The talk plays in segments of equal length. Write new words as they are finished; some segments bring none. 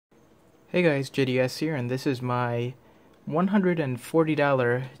Hey guys, JDS here, and this is my $140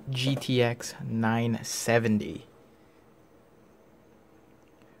 GTX 970.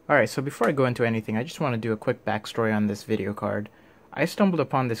 Alright, so before I go into anything, I just want to do a quick backstory on this video card. I stumbled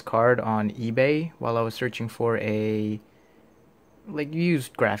upon this card on eBay while I was searching for used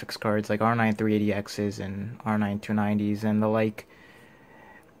graphics cards like R9 380Xs and R9 290s and the like.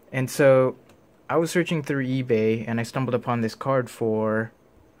 And so I was searching through eBay and I stumbled upon this card for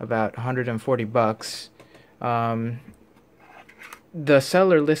about 140 bucks. The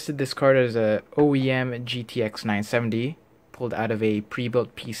seller listed this card as a OEM GTX 970 pulled out of a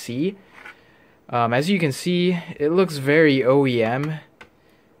pre-built PC. As you can see, it looks very OEM.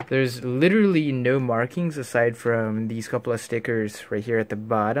 There's literally no markings aside from these couple of stickers right here at the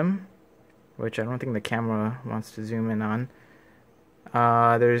bottom, which I don't think the camera wants to zoom in on.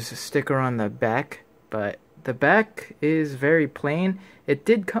 There's a sticker on the back, but the back is very plain. It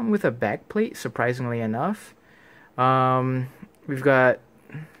did come with a back plate, surprisingly enough. We've got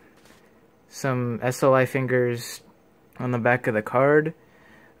some SLI fingers on the back of the card.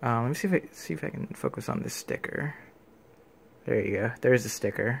 Let me see if I can focus on this sticker. There you go. There's the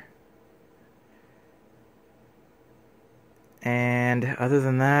sticker. And other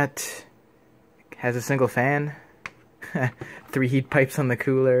than that, it has a single fan, 3 heat pipes on the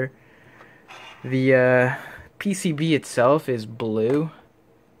cooler. The PCB itself is blue,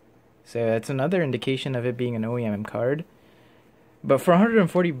 so that's another indication of it being an OEM card. But for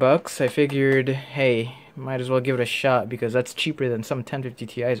 140 bucks, I figured, hey, might as well give it a shot because that's cheaper than some 1050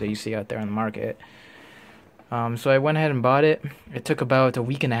 Ti's that you see out there on the market. So I went ahead and bought it. It took about a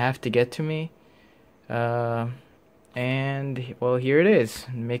week and a half to get to me. And, well, here it is.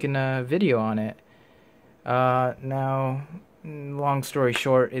 I'm making a video on it. Now, long story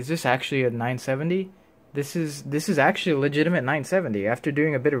short, is this actually a 970? This is actually a legitimate 970. After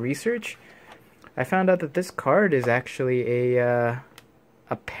doing a bit of research, I found out that this card is actually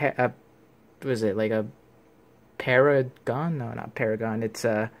what is it, like a Paragon? No, not Paragon. It's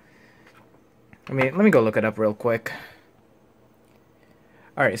let me go look it up real quick.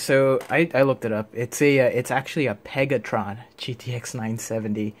 All right, so I looked it up. It's actually a Pegatron GTX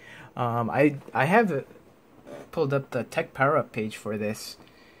 970. I have pulled up the tech power up page for this,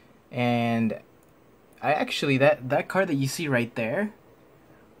 and I actually that card that you see right there,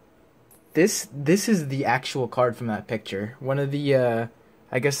 this is the actual card from that picture. One of the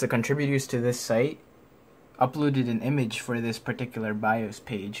I guess the contributors to this site uploaded an image for this particular BIOS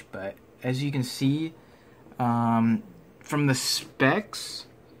page, but as you can see from the specs,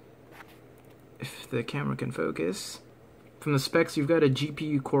 if the camera can focus, from the specs you've got a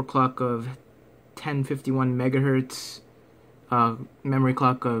GPU core clock of 1051 megahertz, memory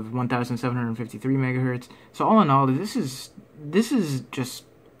clock of 1753 megahertz. So all in all, this is just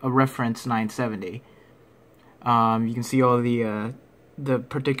a reference 970. You can see all the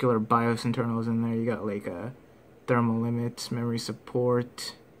particular BIOS internals in there. You got like thermal limits, memory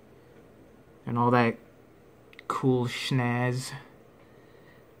support, and all that cool schnaz.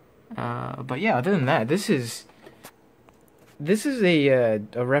 But yeah, other than that, this is a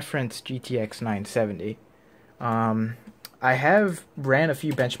reference GTX 970. I have ran a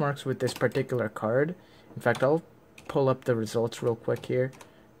few benchmarks with this particular card. In fact, I'll pull up the results real quick here.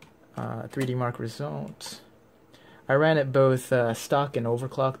 3D Mark results. I ran it both stock and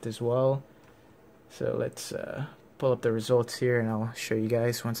overclocked as well. So let's pull up the results here and I'll show you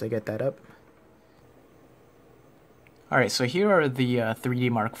guys once I get that up. Alright, so here are the 3D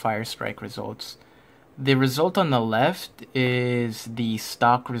Mark Firestrike results. The result on the left is the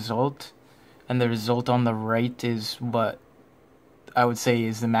stock result, and the result on the right is what I would say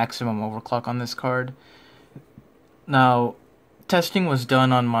is the maximum overclock on this card. Now, testing was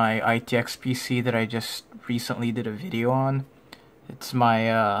done on my ITX PC that I just recently did a video on. It's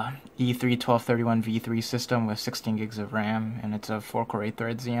my E3-1231V3 system with 16 gigs of RAM, and it's a 4-core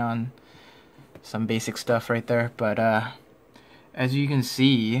 8-thread Xeon. Some basic stuff right there, but as you can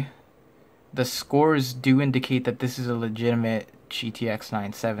see, the scores do indicate that this is a legitimate GTX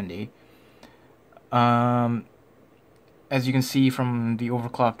 970. As you can see from the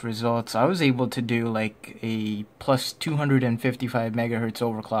overclocked results, I was able to do like a plus 255 megahertz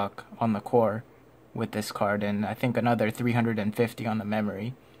overclock on the core with this card, and I think another 350 on the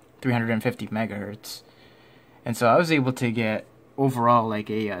memory, 350 megahertz. And so I was able to get overall like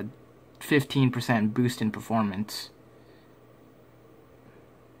a 15% boost in performance.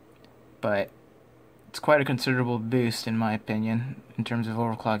 But it's quite a considerable boost in my opinion in terms of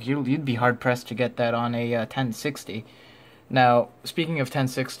overclock. You'd be hard pressed to get that on a 1060. Now, speaking of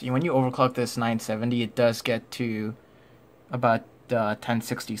 1060, when you overclock this 970, it does get to about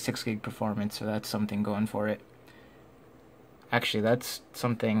 1060 6 gig performance, so that's something going for it. Actually, that's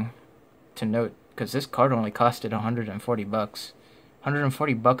something to note, because this card only costed 140 bucks.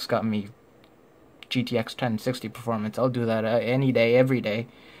 140 bucks got me GTX 1060 performance. I'll do that any day, every day.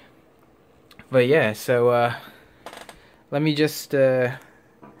 But yeah, so let me just I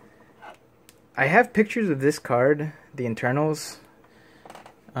have pictures of this card, the internals.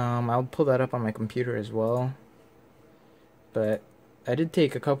 I'll pull that up on my computer as well. But I did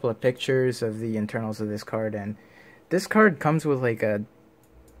take a couple of pictures of the internals of this card, and this card comes with like a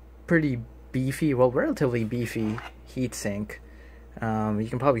pretty beefy, well, relatively beefy heatsink. You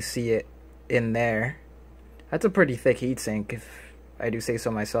can probably see it in there. That's a pretty thick heatsink, if I do say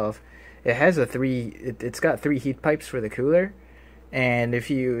so myself. It has a it's got 3 heat pipes for the cooler, and if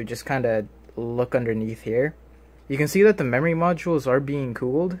you just kind of look underneath here, you can see that the memory modules are being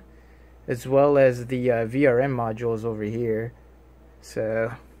cooled, as well as the VRM modules over here.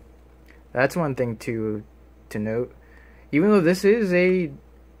 So that's one thing to note. Even though this is a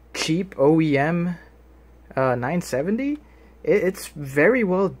cheap OEM 970, it's very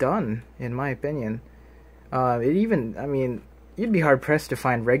well done, in my opinion. I mean, you'd be hard pressed to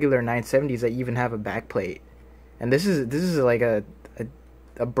find regular 970s that even have a backplate, and this is like a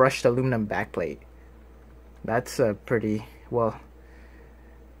brushed aluminum backplate. That's a pretty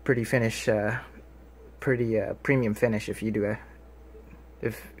finish, premium finish, if you do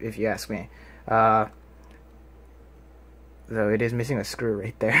if you ask me. Though it is missing a screw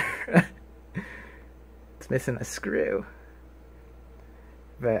right there. It's missing a screw.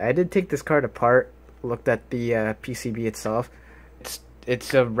 But I did take this card apart, looked at the PCB itself.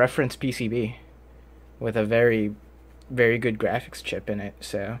 It's a reference PCB with a very, very good graphics chip in it.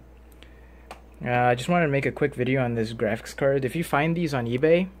 So I just wanted to make a quick video on this graphics card. If you find these on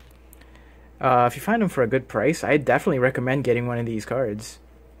eBay, if you find them for a good price, I definitely recommend getting one of these cards.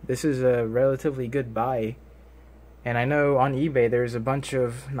 This is a relatively good buy. And I know on eBay there's a bunch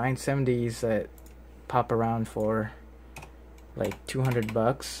of 970s that pop around for like 200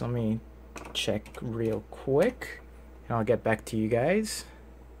 bucks. Let me check real quick and I'll get back to you guys.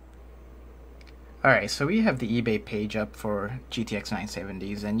 Alright, so we have the eBay page up for GTX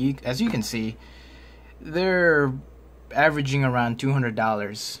 970s, and as you can see, they're averaging around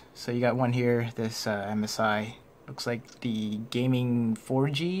 $200. So you got one here, this MSI, looks like the Gaming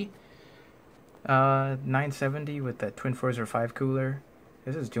 4G 970 with the Twin Forza 5 cooler.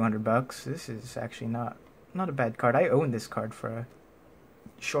 This is 200 bucks. This is actually not a bad card. I owned this card for a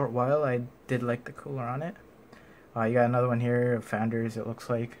short while. I did like the cooler on it. You got another one here, Founders, it looks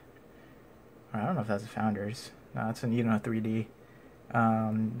like. I don't know if that's a Founders. No, it's an Eno 3D.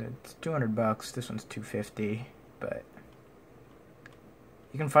 It's 200 bucks. This one's 250, but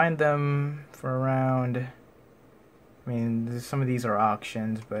you can find them for around, I mean, some of these are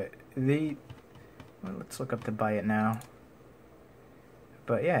auctions, but well, let's look up to buy it now.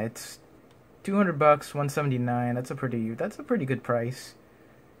 But yeah, it's 200 bucks, 179. That's a pretty good price.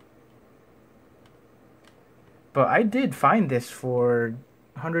 But I did find this for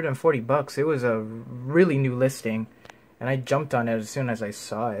 140 bucks. It was a really new listing, and I jumped on it as soon as I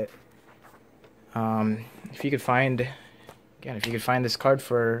saw it. If you could find this card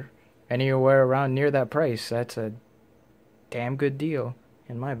for anywhere around near that price, that's a damn good deal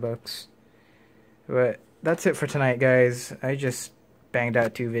in my books. But that's it for tonight, guys. I just banged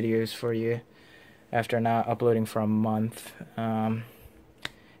out 2 videos for you after not uploading for a month.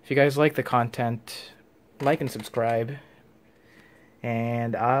 If you guys like the content, like and subscribe,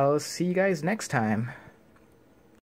 and I'll see you guys next time.